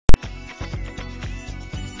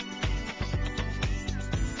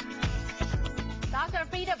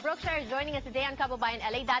Frieda Brookshire joining us today on Kababayan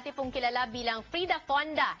LA. Dati pong kilala bilang Frida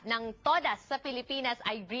Fonda ng Todas sa Pilipinas.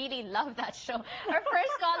 I really love that show. Our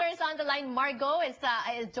first caller is on the line. Margot is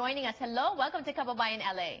joining us. Hello, welcome to Kababayan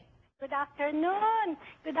LA. Good afternoon.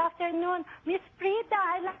 Good afternoon. Miss Frieda,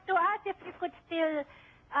 I'd like to ask if you could still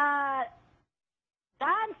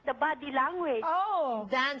dance the body language. Oh.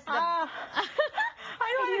 Dance the... I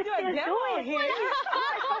don't want to do a demo here. You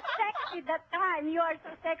are so sexy that time. You are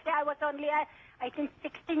so sexy. I was only, I think,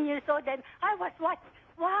 16 years old, and I was watching.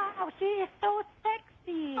 Wow, she is so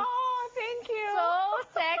sexy. Oh, thank you. So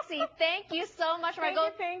sexy. Thank you so much, Margot.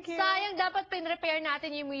 Thank you. Sayang dapat pin-repair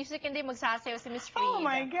natin yung music, hindi magsasayaw si Miss Frieda. Oh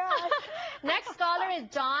my gosh. Next caller is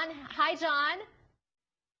John. Hi, John.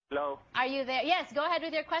 Hello. Are you there? Yes, go ahead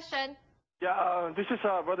with your question. Yeah, this is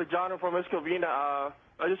Brother John from Escovina.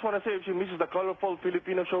 I just want to say she misses the colorful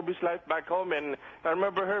Filipino showbiz life back home, and I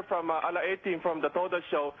remember her from Ala 18 from the Toda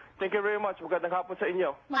show. Thank you very much. Magandang hapon sa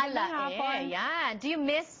inyo. Yeah. Do you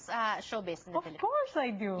miss showbiz in the Philippines? Of course I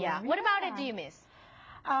do. Yeah. What about it do you miss?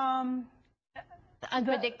 The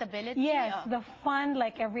unpredictability? Yes, the fun,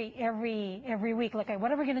 like every week. Like,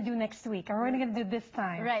 what are we going to do next week? Or what are we going to do this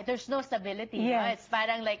time? Right. There's no stability. Yes. No? It's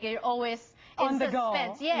parang like you're always on the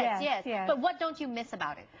suspense. go. Yes. But what don't you miss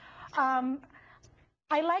about it?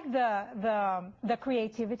 I like the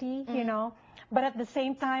creativity, you know, but at the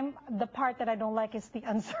same time, the part that I don't like is the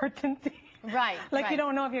uncertainty. Right. Like you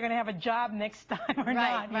don't know if you're going to have a job next time or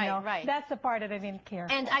not. You know? Right. That's the part that I didn't care.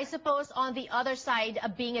 And I suppose on the other side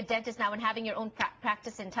of being a dentist now and having your own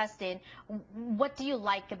practice in Tustin, what do you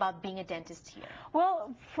like about being a dentist here?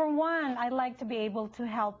 Well, for one, I like to be able to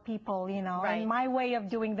help people, you know, and my way of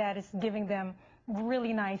doing that is giving them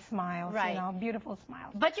really nice smiles, you know, beautiful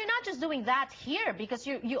smiles. But you're not just doing that here, because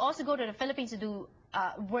you also go to the Philippines to do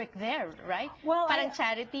work there, right? Well, parang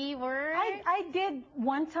charity work. I did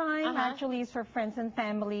one time, actually, it's for friends and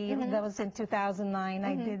family. That was in 2009.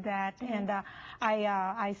 I did that, and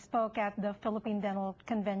I spoke at the Philippine Dental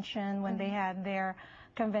Convention when they had their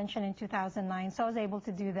convention in 2009, so I was able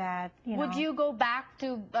to do that. You know. Would you go back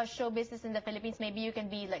to show business in the Philippines? Maybe you can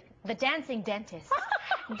be like the dancing dentist,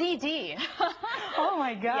 DD. Oh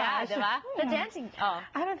my gosh! Yeah, diba? The dancing. Oh,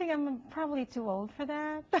 I don't think I'm probably too old for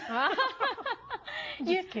that.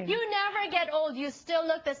 You never get old. You still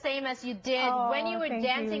look the same as you did when you were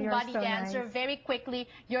dancing body dancer. Nice. Very quickly,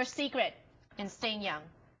 your secret in staying young.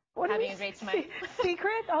 Having a great smile.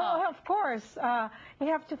 Secret? Oh, of course. You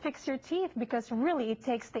have to fix your teeth because really it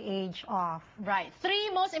takes the age off. Right.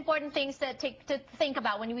 3 most important things to think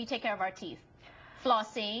about when we take care of our teeth.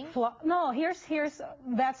 Flossing. No,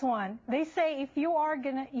 that's one. They say if you are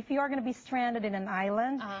gonna be stranded in an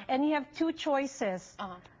island and you have 2 choices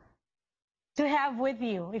to have with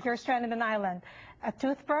you if you're stranded in an island, a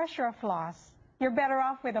toothbrush or a floss. You're better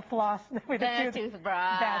off with a floss than with a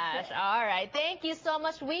toothbrush. All right. Thank you so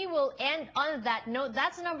much. We will end on that note.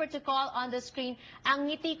 That's the number to call on the screen. Ang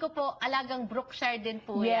ngiti ko po, alagang Brookshire din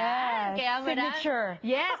po yan. Yes. Signature.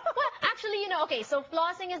 Yes. Well, actually, you know, okay, so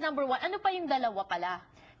flossing is number 1. Ano pa yung dalawa pala?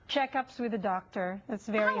 Checkups with the doctor. That's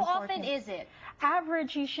very important. How often is it?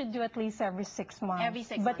 Average, you should do at least every 6 months. Every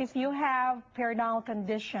 6 months. But if you have periodontal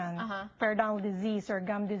condition, periodontal disease or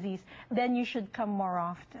gum disease, then you should come more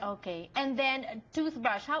often. Okay. And then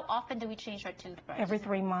toothbrush. How often do we change our toothbrush? Every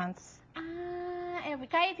 3 months.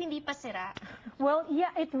 Kahit hindi pa sira. Well, yeah,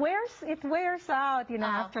 it wears out, you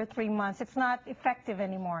know, after 3 months. It's not effective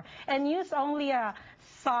anymore. And use only a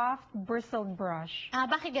soft bristled brush.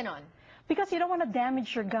 Bakit ganon? Because you don't want to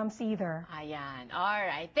damage your gums either. Ayan. All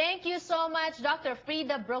right. Thank you so much, Dr.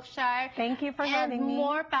 Frieda Brookshire. Thank you for having me. And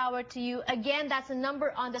more power to you. Again, that's the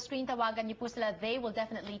number on the screen. Tawagan niyo po sila. They will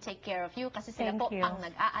definitely take care of you kasi sila po ang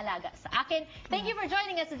nag-aalaga sa akin. Thank you for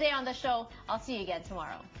joining us today on the show. I'll see you again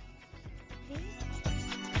tomorrow.